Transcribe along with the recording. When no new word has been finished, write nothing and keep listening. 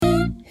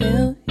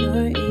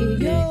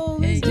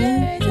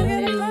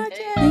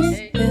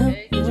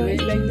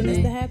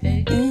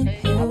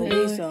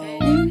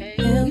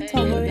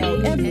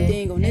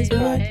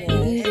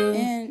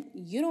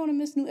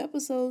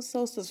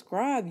So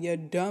subscribe, you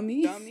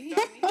dummy.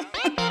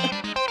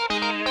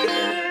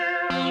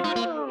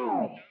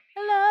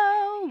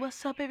 Hello,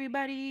 what's up,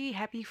 everybody?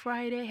 Happy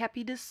Friday,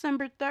 happy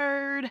December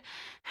 3rd,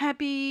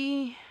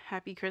 happy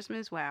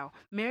Christmas. Wow,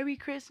 Merry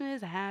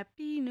Christmas,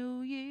 Happy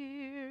New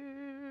Year.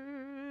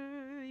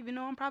 Even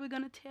though I'm probably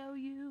gonna tell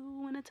you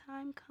when the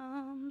time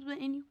comes, but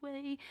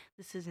anyway,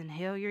 this is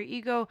Inhale Your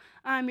Ego.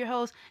 I'm your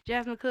host,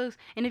 Jasmine Cooks,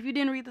 and if you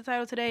didn't read the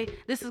title today,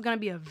 this is gonna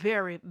be a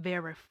very,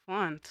 very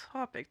fun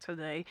topic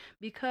today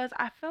because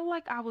I felt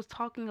like I was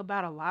talking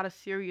about a lot of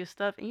serious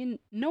stuff, and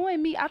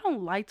knowing me, I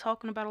don't like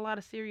talking about a lot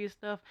of serious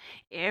stuff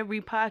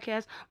every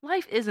podcast.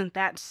 Life isn't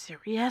that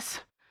serious.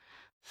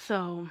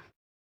 So,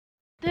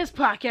 this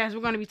podcast,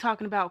 we're going to be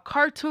talking about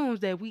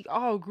cartoons that we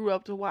all grew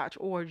up to watch,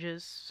 or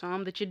just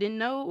some that you didn't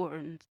know, or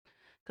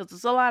because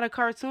there's a lot of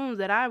cartoons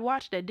that I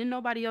watched that didn't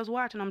nobody else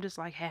watch, and I'm just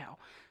like, how?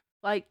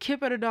 Like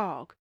Kipper the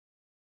dog.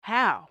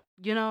 How?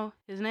 You know,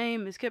 his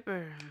name is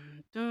Kipper.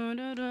 Dun,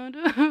 dun, dun,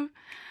 dun.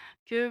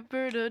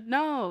 Kipper the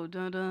no,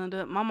 dun, dun,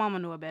 dun. My mama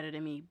knew it better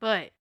than me,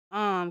 but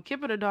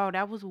Kipper the dog,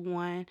 that was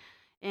one.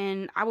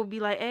 And I would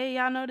be like, "Hey,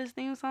 y'all know this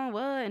theme song?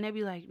 What?" And they'd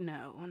be like,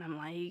 "No." And I'm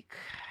like,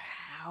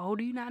 "How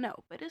do you not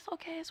know?" But it's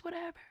okay. It's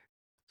whatever.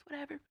 It's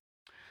whatever.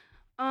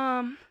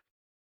 Um,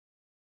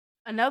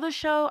 Another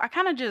show. I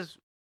kind of just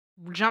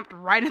jumped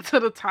right into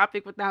the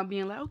topic without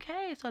being like,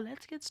 "Okay, so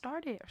let's get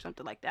started" or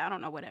something like that. I don't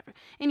know, whatever.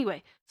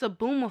 Anyway, so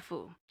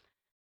Boomafoo.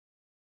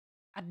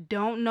 I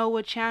don't know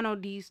what channel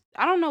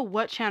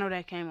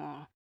that came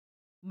on,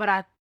 but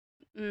I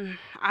don't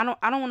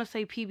want to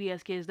say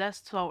PBS Kids.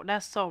 That's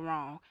so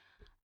wrong.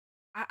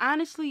 I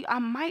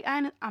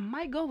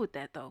might go with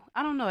that though.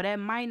 I don't know. That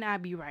might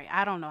not be right.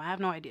 I don't know. I have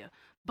no idea.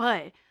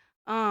 But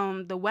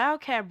the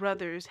Wildcat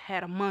brothers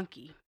had a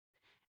monkey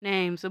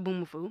named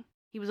Sabumafu.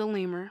 He was a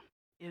lemur,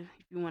 if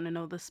you want to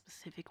know the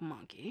specific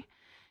monkey.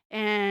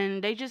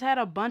 And they just had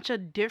a bunch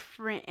of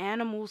different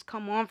animals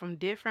come on from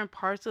different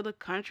parts of the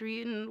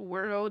country and the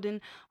world and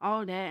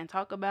all that and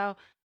talk about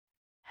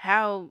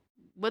how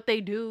what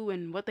they do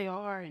and what they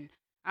are, and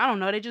I don't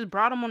know, they just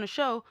brought him on the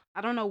show.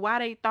 I don't know why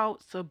they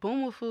thought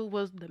Sabumafu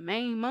was the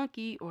main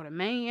monkey or the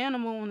main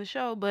animal on the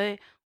show, but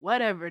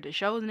whatever. The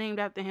show is named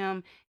after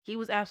him. He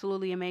was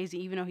absolutely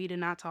amazing, even though he did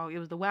not talk. It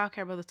was the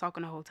Wildcat Brothers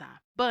talking the whole time.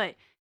 But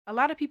a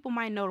lot of people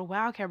might know the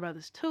Wildcat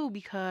Brothers too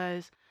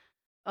because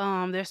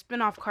their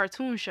spin-off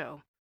cartoon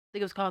show. I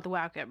think it was called the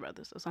Wildcat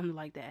Brothers or something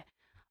like that.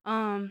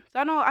 So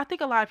I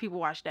think a lot of people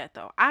watched that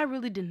though. I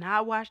really did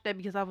not watch that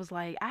because I was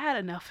like, I had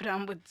enough of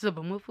them with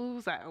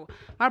Zubamufu. So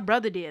my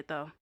brother did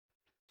though.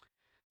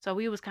 So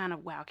we was kind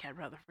of Wildcat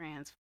Brother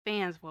fans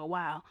for a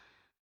while.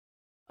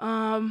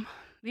 Um,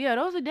 yeah,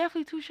 those are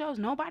definitely two shows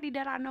nobody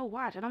that I know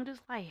watch, and I'm just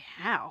like,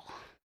 how?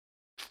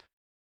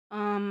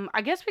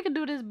 I guess we could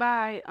do this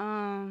by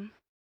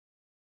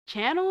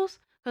channels,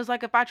 cause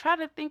like if I try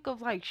to think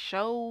of like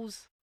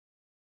shows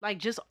like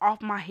just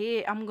off my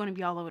head, I'm gonna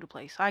be all over the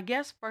place. So I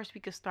guess first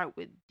we could start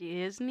with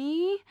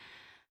Disney.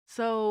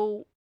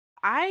 So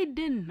I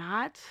did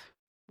not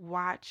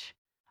watch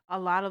a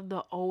lot of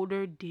the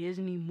older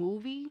Disney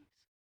movies,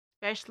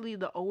 especially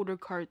the older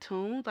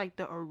cartoons, like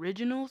the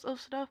originals of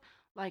stuff.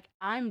 Like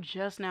I'm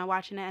just now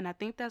watching that, and I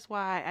think that's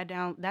why I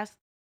down. That's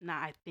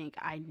not. I think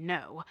I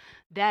know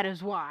that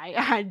is why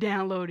I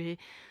downloaded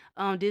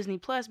Disney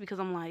Plus because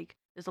I'm like,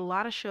 there's a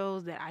lot of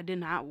shows that I did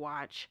not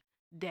watch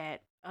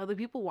that other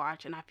people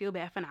watch, and I feel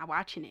bad for not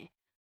watching it.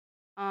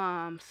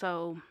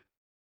 So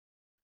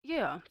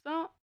yeah,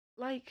 so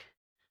like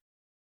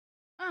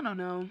I don't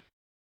know.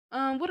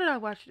 What did I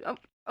watch?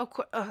 Of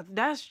course,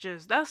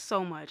 that's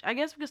so much. I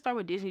guess we could start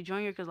with Disney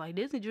Junior because like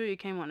Disney Junior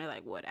came on at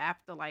like what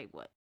after like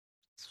what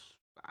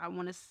I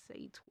want to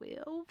say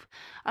 12.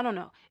 I don't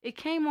know. It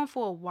came on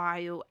for a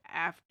while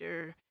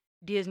after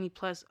Disney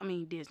Plus. I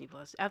mean Disney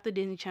Plus after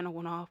Disney Channel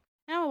went off.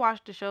 And I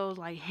watched the shows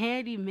like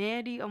Handy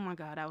Mandy. Oh my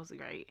god, that was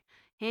great.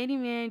 Handy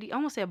Mandy. I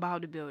almost said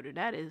Bob the Builder.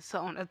 That is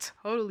on a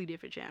totally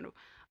different channel.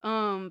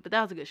 But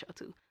that was a good show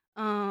too.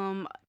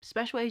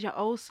 Special Agent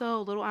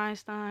Oso, Little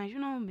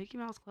Einstein, Mickey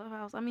Mouse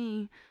Clubhouse. I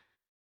mean,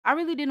 I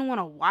really didn't want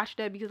to watch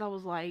that because I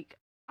was like,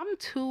 I'm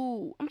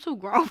too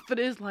grown for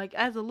this. Like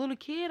as a little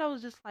kid, I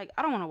was just like,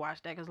 I don't want to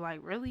watch that because like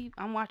really,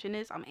 I'm watching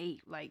this. I'm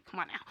 8. Like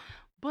come on now.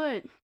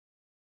 But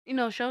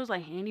shows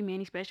like Handy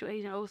Manny, Special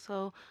Agent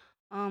Oso,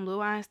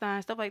 Little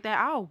Einstein, stuff like that.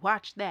 I'll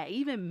watch that.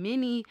 Even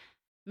Minnie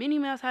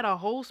Mouse had a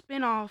whole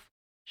spinoff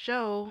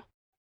show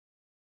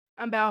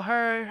about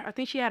her. I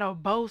think she had a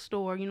bow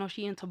store.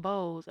 She into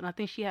bows, and I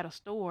think she had a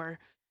store.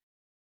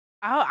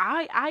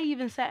 I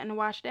even sat and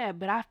watched that,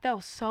 but I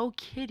felt so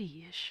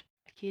kiddyish.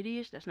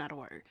 Kiddyish? That's not a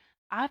word.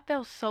 I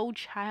felt so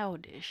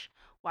childish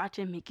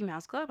watching Mickey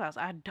Mouse Clubhouse.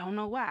 I don't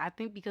know why. I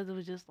think because it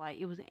was just like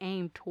it was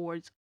aimed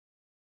towards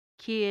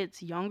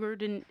kids younger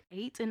than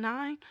 8 and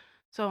 9.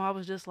 So I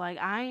was just like,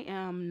 I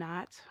am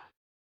not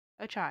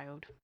a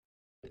child,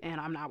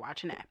 and I'm not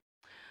watching that.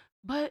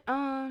 But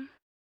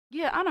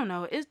yeah, I don't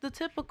know. It's the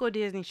typical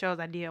Disney shows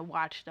I did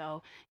watch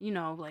though.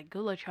 Like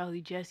Good Luck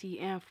Charlie, Jesse,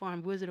 Ant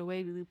Farm, Wizard of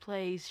Waverly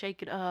Place,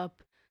 Shake It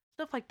Up,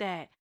 stuff like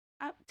that.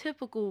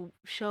 typical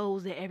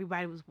shows that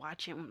everybody was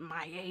watching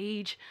my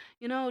age,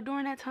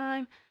 during that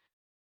time.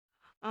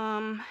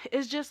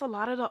 It's just a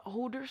lot of the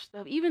older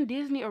stuff. Even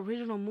Disney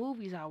original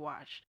movies I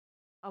watched.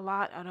 A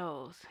lot of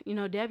those.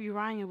 Debbie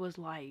Ryan was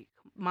like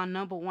my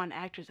number one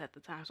actress at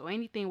the time. So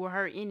anything with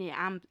her in it,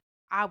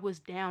 I was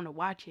down to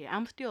watch it.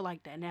 I'm still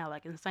like that now,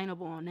 like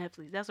Insanable on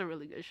Netflix. That's a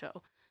really good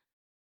show.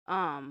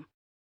 Um,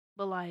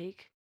 but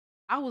like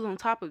I was on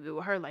top of it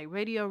with her, like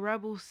Radio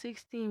Rebels,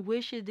 16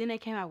 Wishes. Then they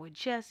came out with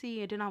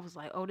Jesse, and then I was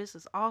like, oh, this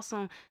is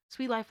awesome.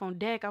 Sweet Life on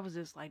Deck. I was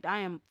just like,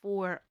 I am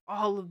for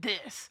all of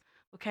this.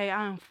 Okay,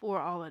 I am for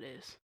all of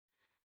this.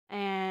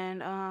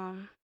 And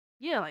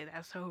yeah, like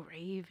That's So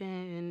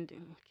Raven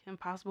and Kim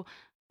Possible.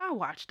 I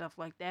watch stuff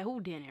like that.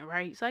 Who didn't,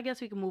 right? So I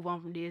guess we can move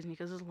on from Disney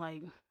because it's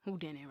like, who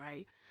didn't,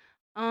 right?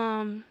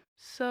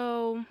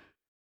 So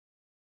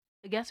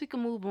I guess we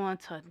can move on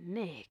to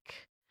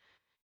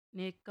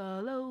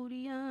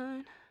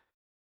Nickelodeon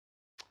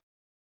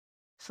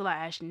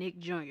slash Nick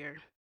Jr.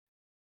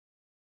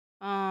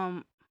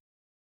 Um,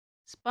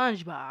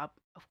 SpongeBob,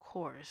 of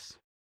course.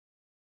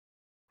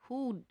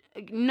 You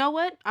know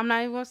what? I'm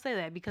not even gonna say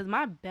that because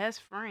my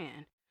best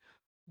friend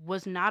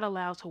was not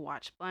allowed to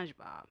watch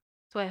SpongeBob.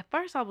 So at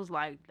first I was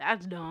like,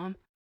 that's dumb.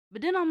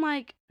 But then I'm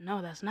like,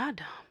 no, that's not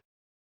dumb.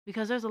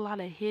 Because there's a lot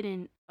of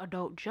hidden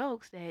adult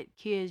jokes that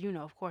kids,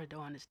 of course,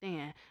 don't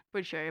understand.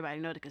 Pretty sure everybody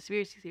know the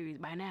conspiracy theories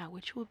by now,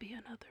 which will be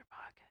another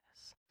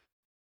podcast.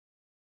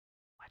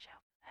 Watch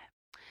out for that.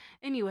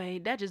 Anyway,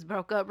 that just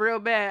broke up real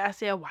bad. I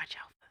said, watch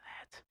out for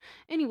that.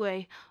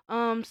 Anyway,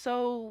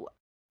 so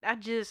I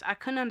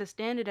couldn't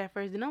understand it at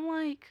first. And I'm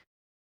like,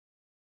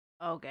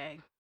 okay,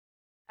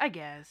 I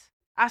guess.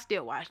 I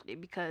still watched it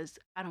because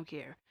I don't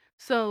care.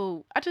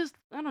 So I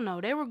don't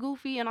know. They were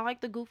goofy and I like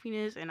the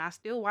goofiness and I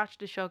still watch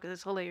the show because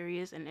it's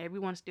hilarious and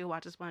everyone still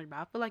watches SpongeBob.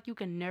 I feel like you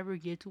can never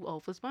get too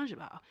old for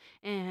SpongeBob.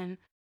 And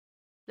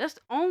that's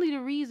only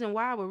the reason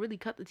why I would really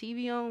cut the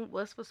TV on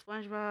was for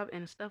SpongeBob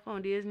and stuff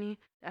on Disney.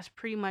 That's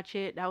pretty much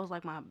it. That was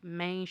like my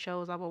main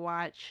shows I would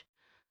watch.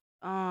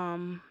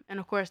 And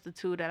of course the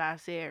two that I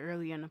said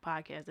earlier in the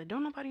podcast that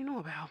don't nobody know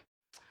about.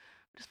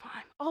 It's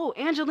fine. Oh,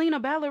 Angelina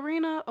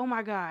Ballerina. Oh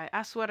my God.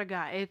 I swear to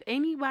God. If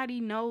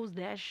anybody knows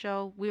that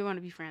show, we're going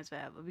to be friends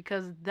forever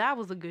because that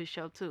was a good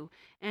show too.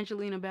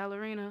 Angelina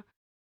Ballerina.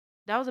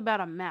 That was about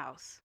a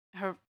mouse.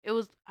 It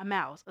was a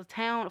mouse, a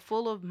town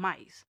full of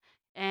mice.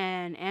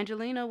 And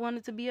Angelina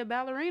wanted to be a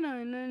ballerina.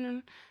 And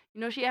then,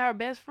 she had her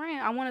best friend.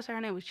 I want to say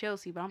her name was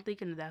Chelsea, but I'm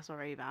thinking that that's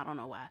already, I don't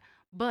know why.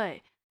 But,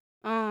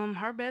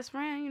 her best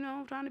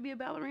friend, trying to be a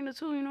ballerina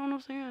too. You know what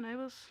I'm saying? They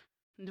was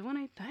doing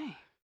their thing.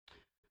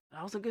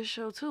 That was a good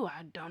show too.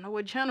 I don't know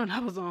what channel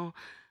that was on.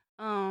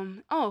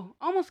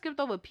 Almost skipped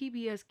over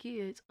PBS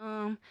Kids.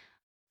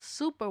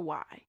 Super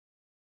Y.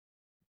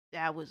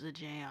 That was a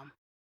jam.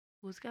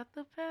 Who's got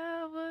the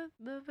power?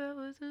 The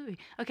power to be.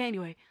 Okay,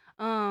 anyway.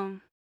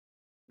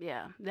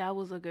 Yeah, that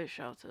was a good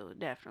show too.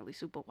 Definitely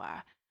Super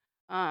Y.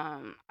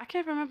 I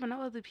can't remember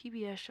no other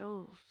PBS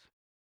shows.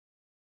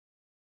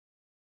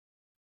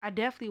 I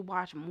definitely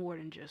watch more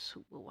than just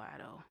Super Y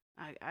though.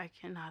 I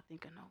cannot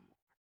think of no more.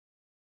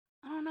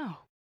 I don't know.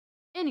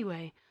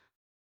 Anyway,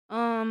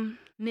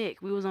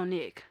 Nick. We was on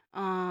Nick.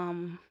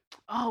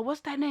 Oh, what's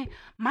that name?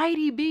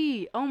 Mighty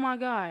B. Oh my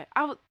God.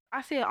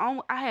 I said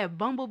I had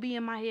Bumblebee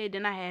in my head,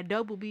 then I had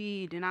Double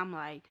B, then I'm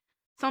like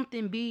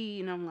something B,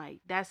 and I'm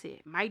like, that's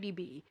it. Mighty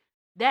B.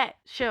 That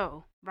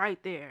show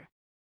right there.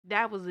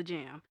 That was a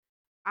jam.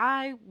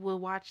 I will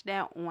watch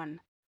that on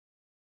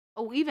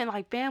even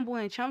like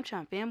Fanboy and Chum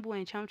Chum. Fanboy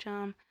and Chum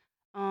Chum.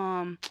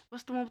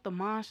 What's the one with the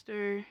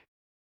monster?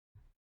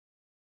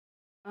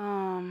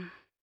 Um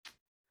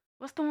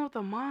What's the one with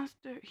the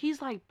monster?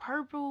 He's like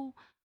purple.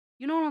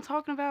 You know what I'm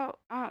talking about?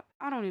 I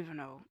don't even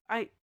know.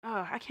 I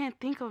can't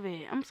think of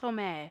it. I'm so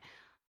mad.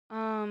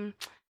 Um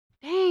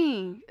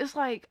Dang. It's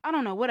like I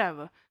don't know,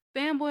 whatever.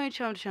 Fanboy and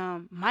Chum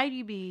Chum,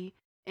 Mighty B,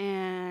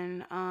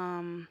 and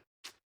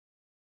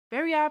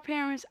Very Odd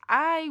Parents.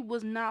 I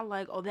was not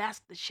like, oh, that's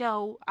the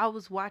show. I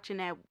was watching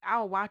that.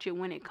 I'll watch it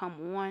when it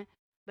come on,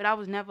 but I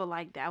was never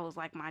like that was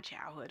like my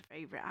childhood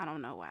favorite. I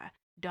don't know why.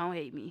 Don't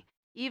hate me.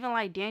 Even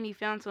like Danny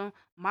Phantom,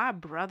 my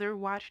brother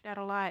watched that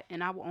a lot,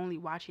 and I would only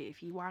watch it if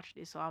he watched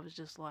it. So I was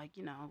just like,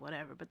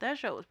 whatever. But that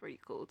show was pretty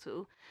cool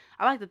too.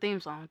 I like the theme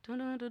song. Dun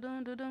dun dun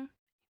dun dun dun.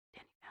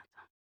 Danny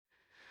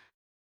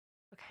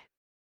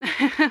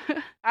Phantom.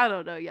 Okay. I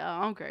don't know,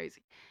 y'all. I'm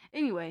crazy.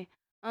 Anyway,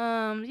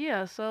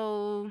 yeah.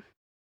 So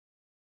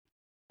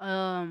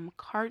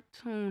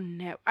Cartoon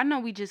Network. I know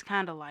we just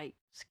kind of like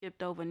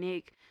skipped over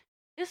Nick.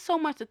 It's so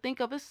much to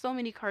think of. It's so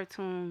many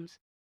cartoons,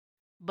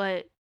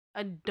 but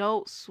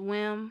Adult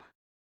Swim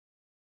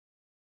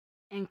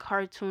and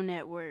Cartoon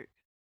Network,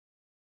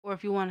 or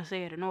if you want to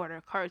say it in order,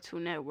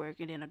 Cartoon Network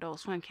and then Adult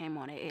Swim came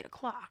on at 8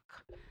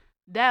 o'clock.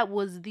 That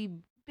was the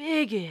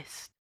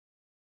biggest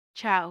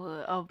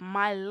childhood of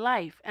my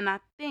life, and I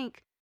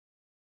think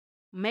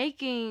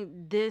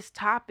making this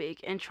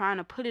topic and trying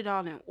to put it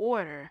all in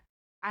order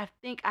I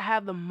think I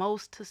have the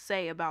most to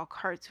say about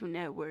Cartoon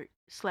Network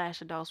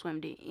slash Adult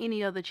Swim than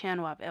any other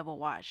channel I've ever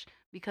watched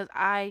because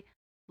I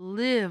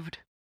lived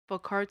for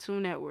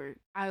Cartoon Network.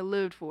 I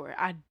lived for it.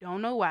 I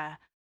don't know why,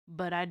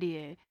 but I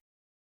did.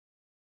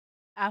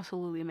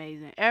 Absolutely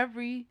amazing.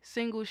 Every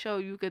single show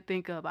you could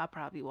think of, I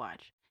probably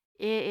watched.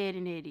 Ed,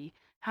 and Eddie,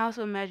 House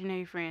of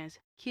Imaginary Friends,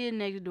 Kid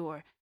Next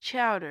Door,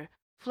 Chowder,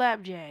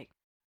 Flapjack,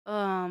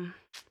 um,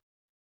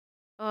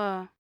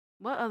 uh,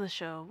 what other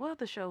show? What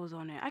other show was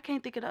on there? I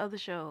can't think of the other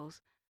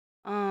shows.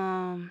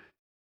 Um,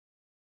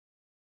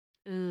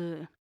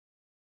 uh,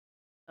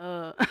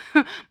 uh,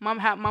 my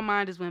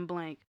mind just went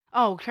blank.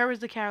 Oh, Courage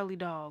the Cowardly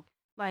Dog.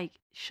 Like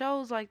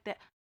shows like that.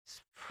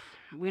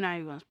 We're not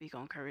even gonna speak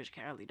on Courage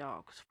the Cowardly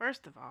Dog. 'Cause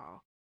first of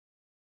all,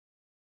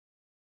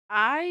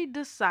 I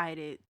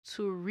decided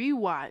to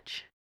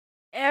rewatch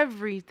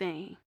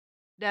everything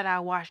that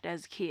I watched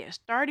as a kid,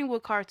 starting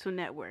with Cartoon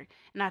Network.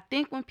 And I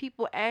think when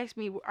people ask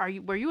me,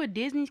 were you a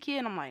Disney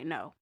kid?" I'm like,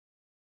 "No."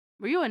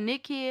 "Were you a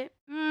Nick kid?"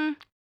 I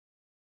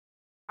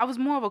was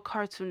more of a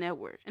Cartoon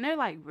Network. And they're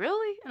like,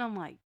 "Really?" And I'm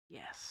like,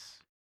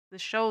 "Yes." The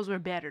shows were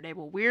better. They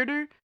were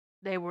weirder.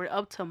 They were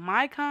up to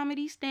my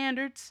comedy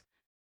standards.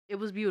 It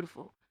was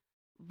beautiful.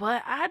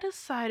 But I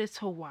decided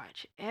to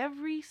watch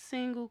every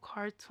single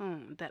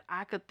cartoon that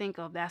I could think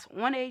of that's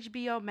on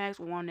HBO Max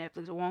or on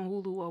Netflix or on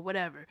Hulu or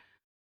whatever.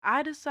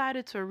 I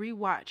decided to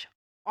rewatch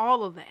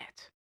all of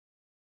that.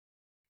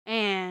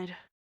 And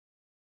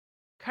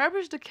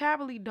Courage the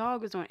Cowardly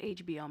Dog is on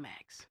HBO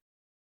Max.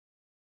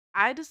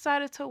 I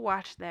decided to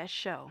watch that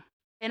show.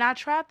 And I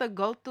tried to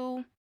go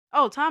through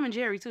Tom and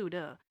Jerry too,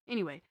 duh.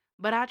 Anyway,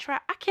 but I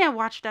can't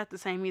watch that the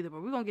same either,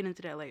 but we're gonna get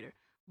into that later.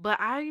 But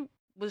I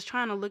was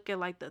trying to look at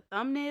like the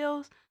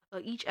thumbnails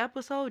of each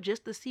episode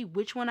just to see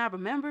which one I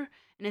remember,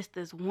 and it's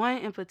this one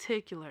in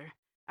particular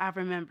I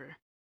remember.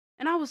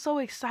 And I was so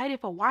excited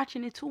for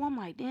watching it too. I'm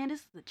like, damn,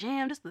 this is the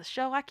jam, this is the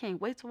show. I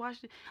can't wait to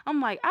watch it. I'm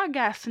like, I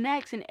got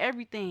snacks and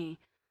everything.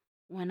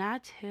 When I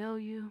tell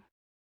you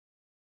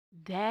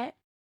that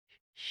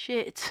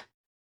shit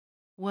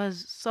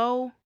was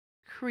so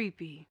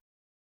creepy.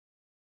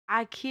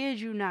 I kid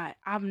you not.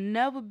 I've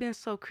never been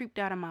so creeped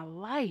out in my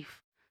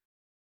life.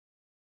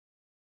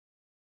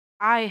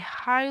 I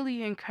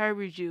highly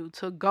encourage you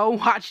to go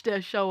watch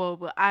that show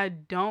over. I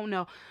don't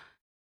know.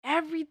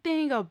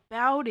 Everything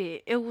about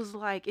it, it was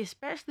like,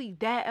 especially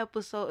that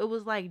episode, it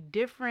was like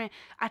different.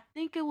 I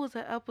think it was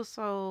an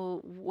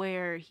episode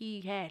where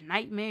he had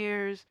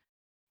nightmares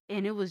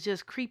and it was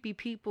just creepy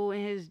people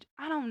in his,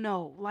 I don't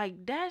know,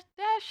 like that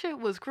shit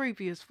was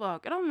creepy as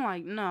fuck. And I'm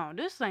like, no,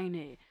 this ain't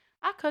it.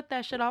 I cut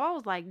that shit off. I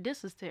was like,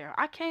 this is terrible.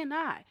 I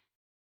cannot.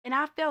 And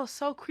I felt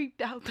so creeped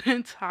out the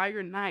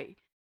entire night.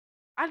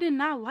 I did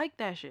not like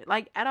that shit,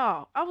 like at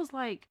all. I was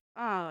like,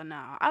 oh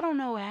no. I don't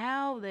know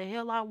how the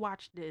hell I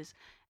watched this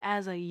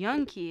as a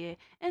young kid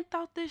and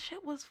thought this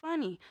shit was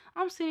funny.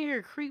 I'm sitting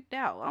here creeped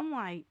out. I'm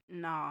like,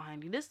 nah,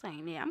 honey, this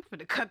ain't it. I'm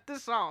gonna cut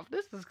this off.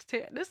 This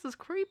is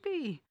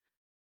creepy.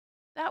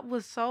 That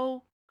was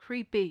so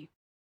creepy.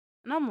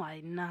 And I'm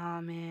like, nah,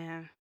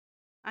 man,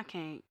 I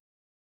can't.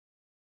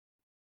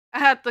 I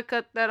had to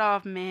cut that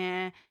off,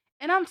 man.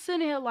 And I'm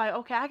sitting here like,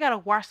 okay, I gotta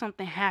watch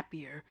something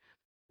happier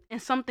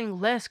and something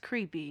less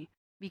creepy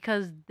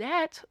because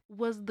that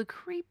was the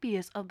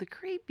creepiest of the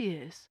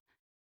creepiest.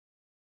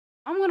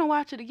 I'm gonna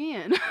watch it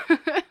again.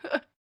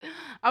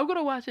 I'm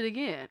gonna watch it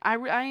again. I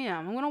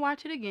am. I'm gonna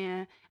watch it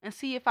again and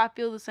see if I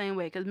feel the same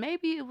way. Cause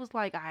maybe it was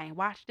like I ain't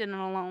watched it in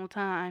a long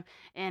time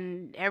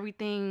and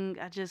everything.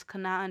 I just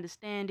could not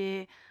understand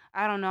it.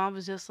 I don't know. I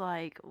was just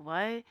like,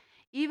 what?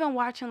 Even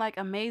watching like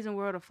Amazing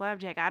World of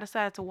Flapjack, I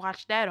decided to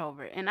watch that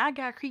over, and I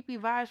got creepy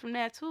vibes from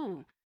that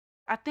too.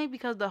 I think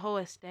because the whole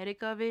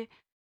aesthetic of it,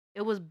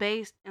 it was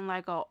based in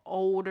like a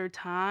older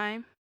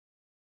time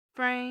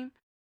frame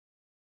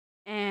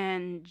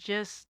and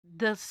just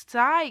the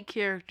side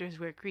characters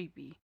were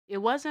creepy. It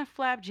wasn't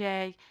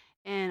Flapjack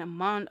and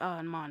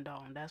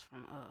Mondon, that's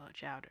from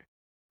Chowder.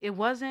 It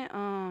wasn't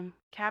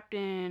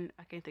Captain,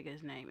 I can't think of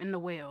his name, in the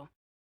whale.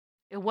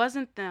 It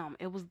wasn't them.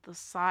 It was the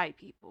side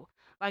people.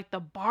 Like the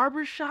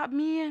barbershop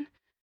men.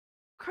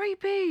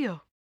 Creepy.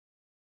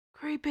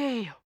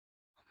 Creepy.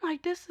 I'm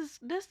like, this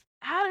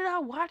how did I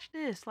watch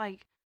this?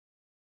 Like,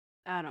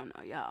 I don't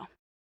know, y'all.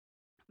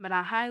 But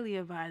I highly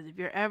advise if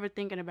you're ever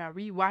thinking about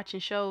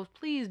rewatching shows,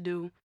 please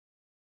do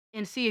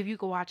and see if you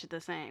can watch it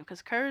the same.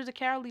 Because Courage the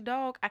Cowardly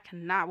Dog, I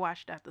cannot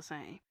watch that the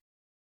same.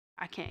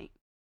 I can't.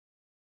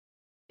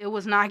 It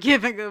was not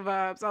giving good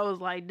vibes. I was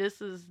like,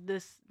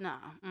 nah.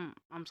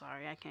 I'm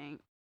sorry, I can't.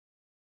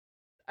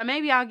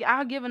 Maybe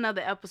I'll give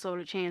another episode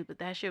a chance, but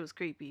that shit was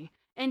creepy.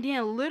 And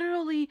then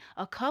literally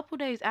a couple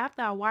days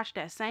after I watched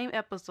that same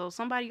episode,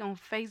 somebody on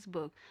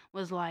Facebook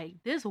was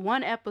like, "This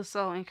one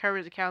episode in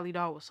Courage the Cowardly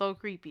Dog was so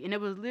creepy," and it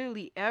was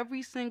literally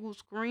every single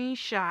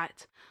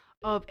screenshot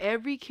of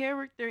every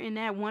character in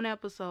that one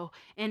episode.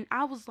 And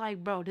I was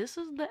like, "Bro, this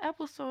is the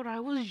episode I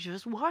was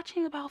just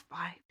watching about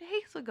 5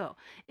 days ago.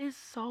 It's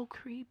so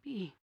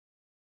creepy."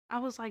 I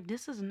was like,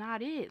 "This is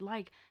not it.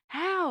 Like,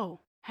 how?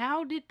 How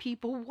how did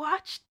people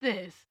watch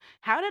this?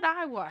 How did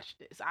I watch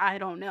this? I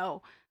don't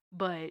know.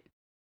 But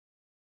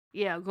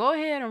yeah, go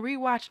ahead and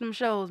rewatch them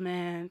shows,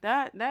 man.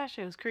 That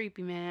shit was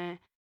creepy, man.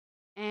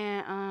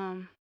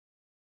 And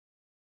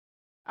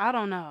I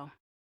don't know.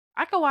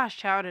 I could watch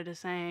Chowder the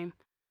same.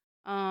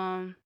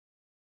 Um,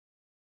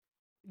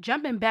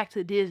 Jumping back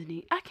to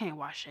Disney, I can't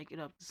watch Shake It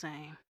Up the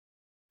same.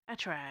 I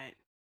tried.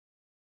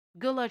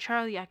 Good Luck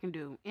Charlie, I can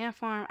do. Ant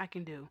Farm, I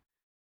can do.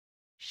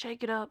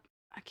 Shake It Up,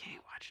 I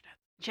can't watch that.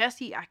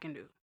 Jesse, I can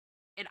do.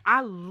 And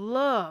I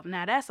love,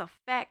 now that's a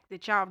fact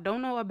that y'all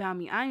don't know about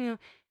me.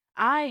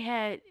 I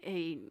had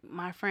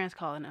my friends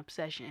call it an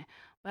obsession,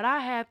 but I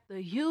had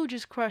the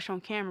hugest crush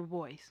on Cameron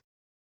Boyce.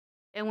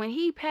 And when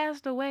he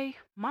passed away,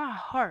 my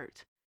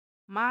heart,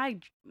 my,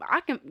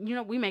 I can,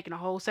 we making a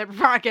whole separate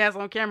podcast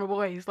on Cameron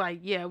Boyce. Like,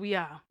 yeah, we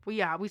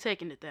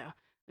taking it there.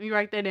 Let me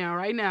write that down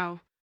right now,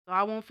 so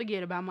I won't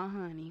forget about my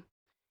honey.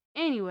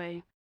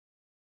 Anyway,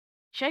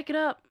 Shake It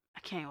Up. I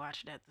can't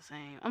watch that the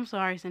same. I'm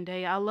sorry,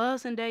 Zendaya. I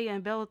love Zendaya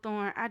and Bella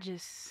Thorne. I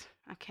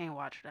can't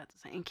watch that the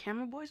same. And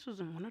Cameron Boyce was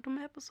in one of them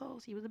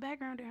episodes. He was a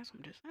background dancer.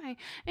 I'm just saying.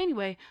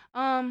 Anyway,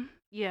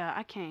 yeah,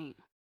 I can't.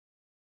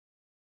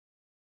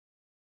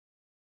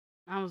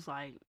 I was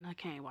like, I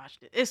can't watch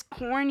it. It's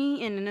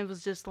corny, and then it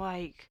was just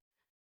like,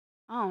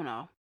 I don't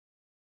know.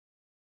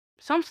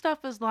 Some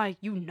stuff is like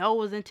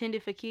was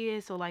intended for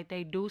kids, so like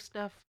they do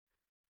stuff.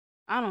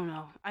 I don't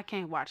know. I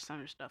can't watch some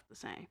of the stuff the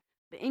same.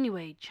 But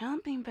anyway,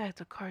 jumping back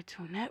to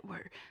Cartoon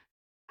Network,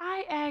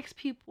 I asked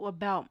people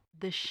about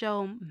the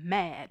show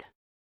Mad.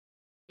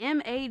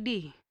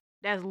 MAD.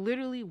 That's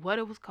literally what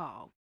it was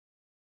called.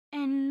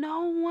 And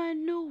no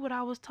one knew what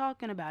I was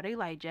talking about. They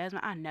like,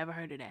 Jasmine, I never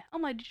heard of that.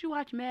 I'm like, did you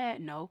watch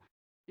Mad? No.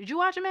 Did you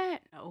watch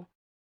Mad? No.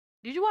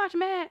 Did you watch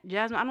Mad?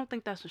 Jasmine, I don't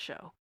think that's a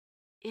show.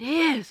 It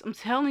is. I'm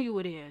telling you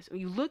it is. When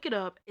you look it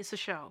up, it's a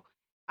show.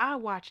 I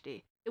watched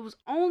it. It was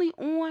only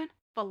on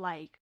for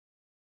like,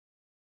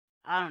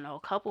 I don't know,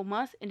 a couple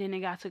months and then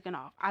it got taken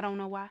off. I don't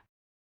know why.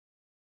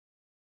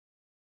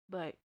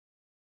 But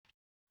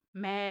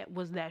Mad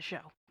was that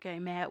show. Okay,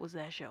 Mad was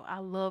that show. I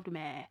loved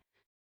Mad.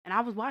 And I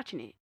was watching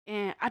it.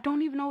 And I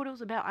don't even know what it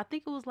was about. I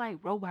think it was like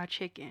Robot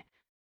Chicken,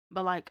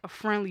 but like a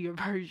friendlier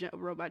version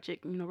of Robot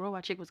Chicken.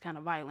 Robot Chicken was kind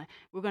of violent.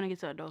 We're gonna get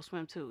to Adult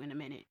Swim too in a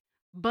minute.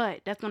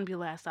 But that's gonna be the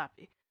last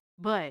topic.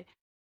 But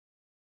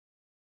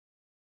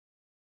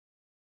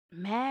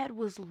Mad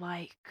was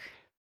like,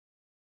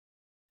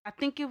 I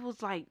think it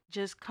was like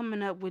just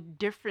coming up with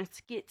different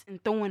skits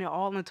and throwing it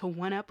all into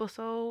one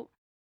episode,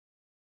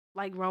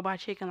 like Robot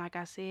Chicken, like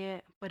I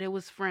said, but it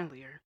was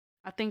friendlier.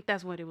 I think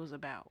that's what it was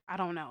about. I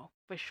don't know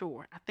for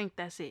sure. I think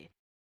that's it.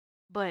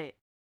 But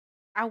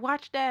I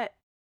watched that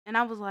and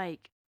I was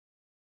like,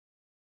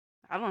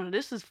 I don't know,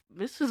 this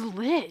is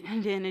lit.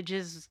 And then it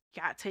just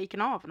got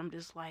taken off and I'm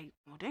just like,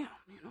 well damn,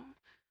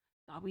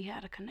 thought we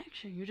had a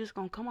connection. You're just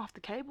gonna come off the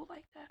cable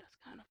like that? That's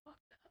kind of fucked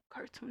up.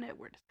 Cartoon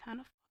Network is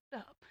kind of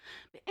fucked up.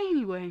 But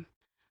anyway,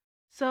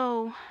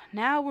 so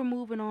now we're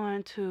moving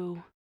on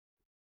to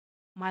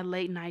my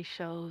late night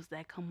shows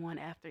that come on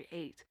after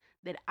 8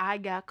 that I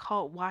got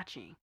caught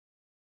watching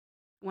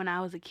when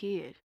I was a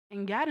kid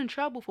and got in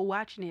trouble for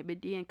watching it,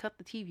 but then cut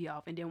the TV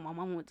off. And then when my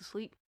mom went to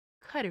sleep,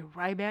 cut it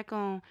right back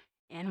on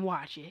and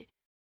watch it.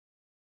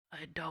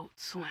 Adult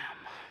Swim.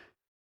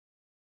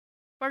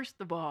 First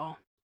of all,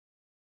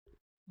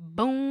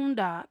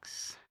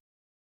 Boondocks.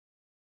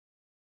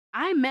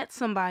 I met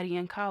somebody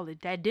in college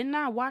that did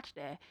not watch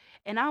that.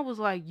 And I was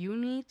like, you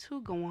need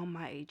to go on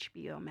my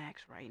HBO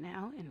Max right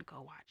now and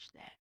go watch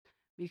that.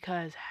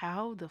 Because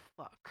how the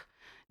fuck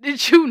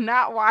did you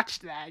not watch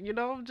that?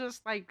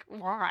 Just like,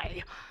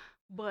 why?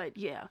 But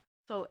yeah,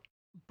 so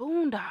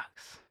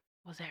Boondocks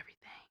was everything.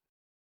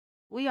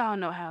 We all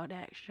know how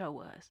that show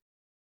was.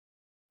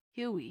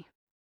 Huey.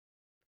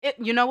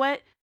 You know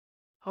what?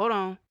 Hold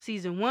on.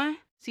 Season 1,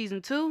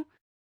 season 2,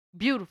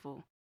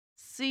 beautiful.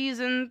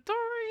 Season 3,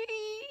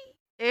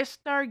 it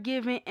start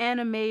giving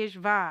anime-ish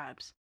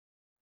vibes.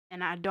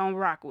 And I don't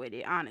rock with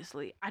it,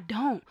 honestly. I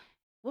don't.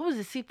 What was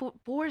it? See,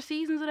 4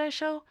 seasons of that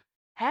show?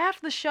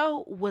 Half the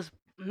show was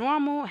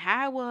normal.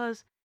 How it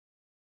was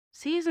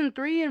season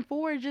 3 and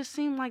 4, it just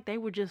seemed like they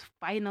were just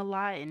fighting a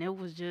lot, and it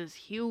was just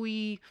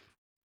Huey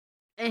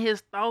and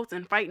his thoughts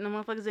and fighting the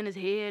motherfuckers in his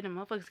head, and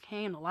motherfuckers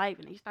came to life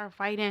and they start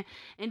fighting.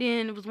 And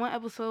then it was one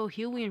episode,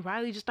 Huey and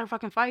Riley just start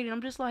fucking fighting.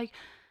 I'm just like,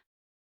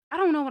 I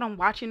don't know what I'm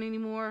watching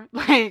anymore.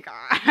 Like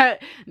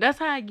that's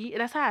how I get.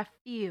 That's how I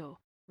feel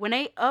when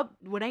they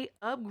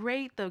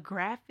upgrade the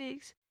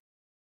graphics,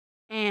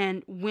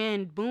 and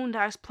when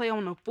Boondocks play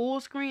on the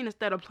full screen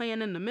instead of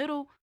playing in the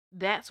middle.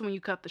 That's when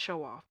you cut the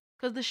show off,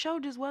 because the show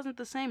just wasn't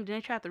the same. Then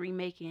they tried to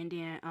remake it, and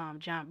then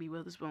John B.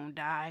 Witherspoon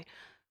died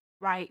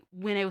right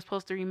when they were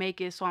supposed to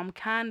remake it. So I'm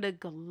kind of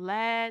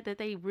glad that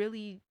they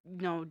really,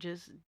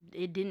 just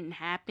it didn't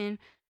happen,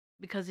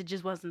 because it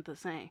just wasn't the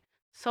same.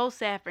 So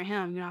sad for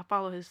him. I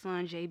follow his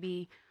son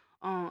JB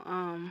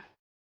on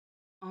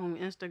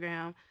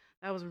Instagram.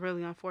 That was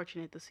really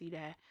unfortunate to see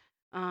that.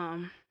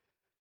 Um,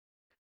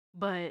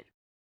 but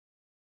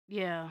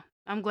yeah,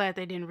 I'm glad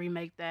they didn't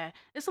remake that.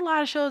 It's a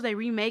lot of shows they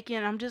remake it,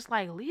 and I'm just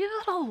like, leave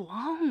it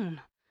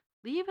alone.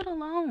 Leave it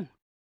alone.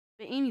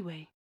 But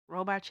anyway,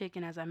 Robot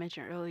Chicken, as I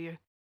mentioned earlier,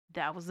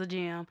 that was the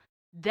jam.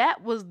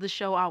 That was the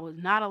show I was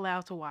not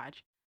allowed to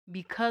watch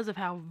because of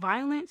how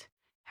violent,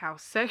 how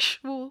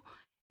sexual,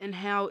 and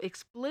how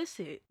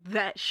explicit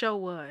that show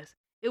was.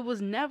 It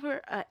was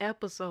never an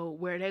episode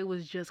where they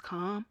was just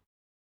calm,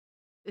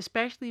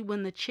 especially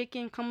when the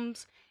chicken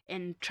comes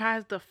and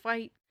tries to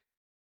fight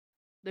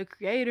the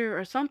creator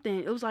or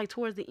something. It was like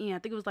towards the end. I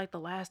think it was like the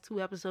last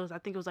two episodes. I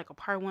think it was like a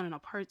part one and a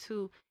part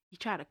two. He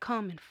tried to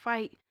come and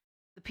fight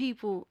the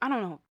people. I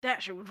don't know.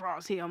 That shit was raw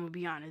as hell, I'm gonna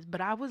be honest.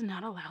 But I was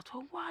not allowed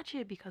to watch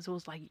it because it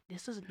was like,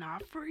 this is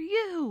not for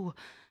you.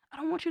 I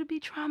don't want you to be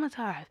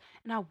traumatized.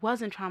 And I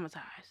wasn't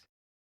traumatized.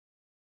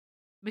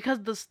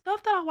 Because the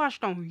stuff that I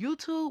watched on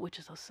YouTube, which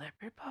is a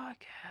separate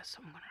podcast, so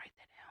I'm gonna write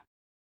that down.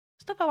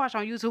 Stuff I watched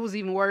on YouTube was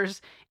even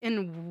worse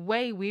and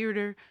way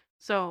weirder.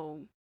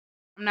 So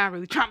I'm not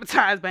really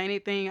traumatized by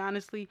anything,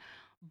 honestly.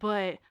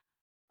 But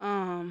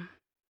um,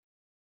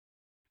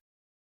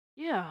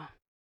 yeah.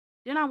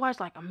 Then I watched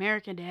like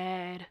American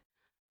Dad,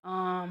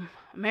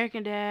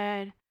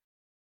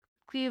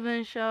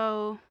 Cleveland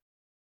Show,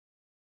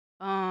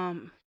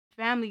 um,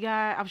 Family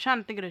Guy. I was trying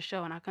to think of the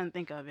show and I couldn't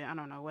think of it. I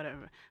don't know,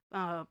 whatever.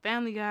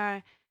 Family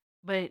Guy.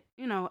 But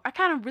I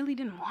kind of really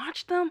didn't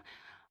watch them.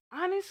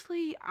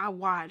 Honestly, I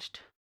watched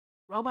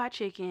Robot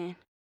Chicken,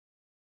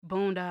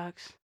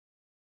 Boondocks,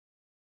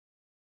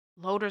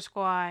 Loader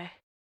Squad,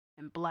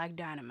 and Black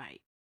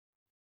Dynamite.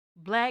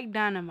 Black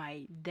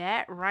Dynamite,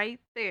 that right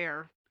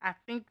there. I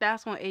think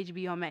that's on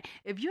HBO Max.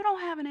 If you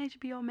don't have an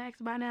HBO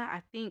Max by now,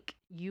 I think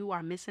you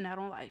are missing out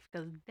on life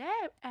because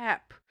that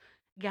app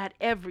got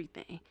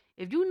everything.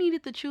 If you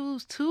needed to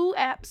choose two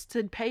apps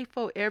to pay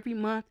for every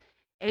month,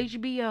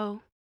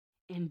 HBO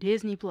and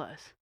Disney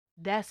Plus.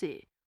 That's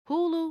it.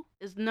 Hulu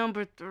is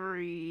number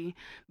three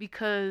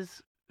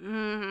because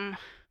mm,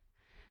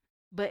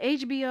 but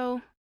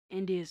HBO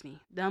and Disney,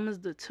 them is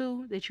the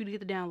two that you need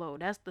to download.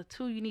 That's the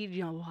two you need in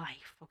your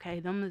life, okay?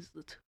 Them is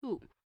the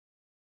two.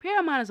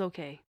 Paramount is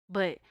okay,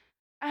 but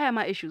I have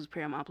my issues with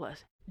Paramount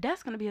Plus.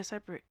 That's gonna be a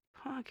separate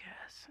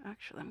podcast.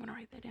 Actually, I'm gonna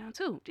write that down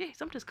too.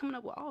 Jeez, I'm just coming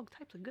up with all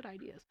types of good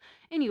ideas.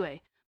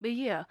 Anyway, but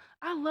yeah,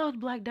 I loved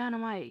Black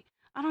Dynamite.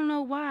 I don't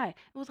know why.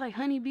 It was like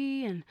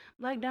Honeybee and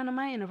Black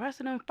Dynamite and the rest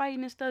of them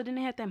fighting and stuff. Then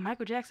they had that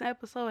Michael Jackson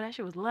episode. That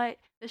shit was lit.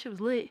 That shit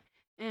was lit.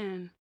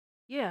 And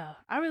yeah,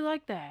 I really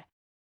like that.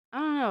 I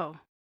don't know.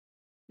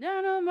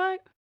 Dynamite,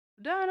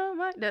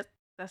 dynamite. That's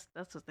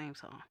the theme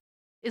song.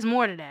 It's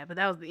more to that, but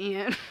that was the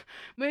end.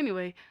 But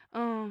anyway,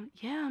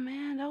 yeah,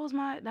 man, that was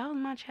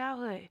my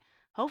childhood.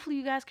 Hopefully,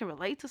 you guys can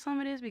relate to some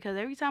of this because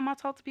every time I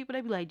talk to people,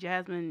 they be like,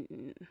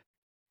 "Jasmine,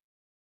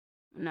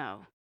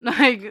 no."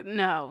 Like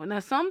no. Now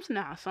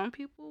some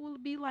people will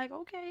be like,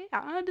 okay,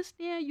 I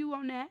understand you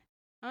on that.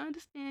 I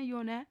understand you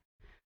on that.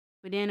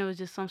 But then it was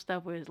just some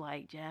stuff where it's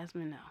like,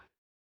 Jasmine,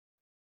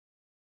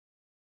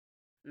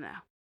 no.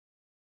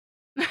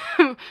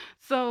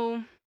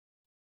 So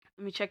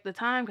let me check the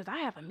time because I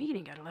have a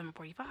meeting at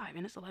 11:45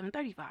 and it's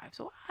 11:35.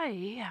 So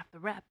I have to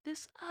wrap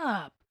this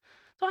up.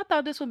 So I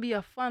thought this would be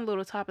a fun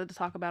little topic to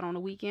talk about on the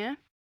weekend.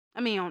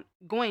 I mean, on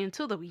going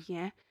into the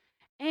weekend.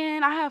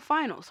 And I have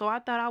finals. So I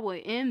thought I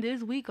would end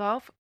this week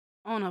off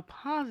on a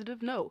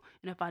positive note.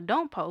 And if I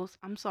don't post,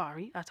 I'm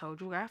sorry. I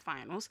told you I have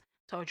finals.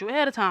 Told you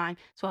ahead of time.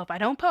 So if I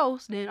don't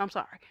post, then I'm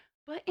sorry.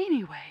 But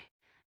anyway,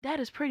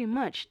 that is pretty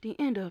much the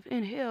end of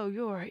Inhale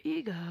Your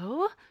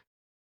Ego.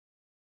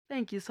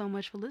 Thank you so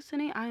much for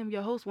listening. I am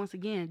your host once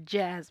again,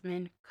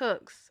 Jasmine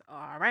Cooks.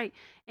 All right,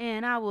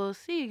 and I will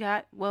see you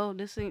guys. Well,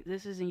 this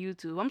isn't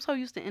YouTube. I'm so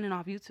used to ending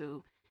off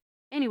YouTube.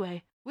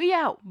 Anyway, we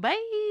out.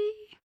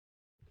 Bye.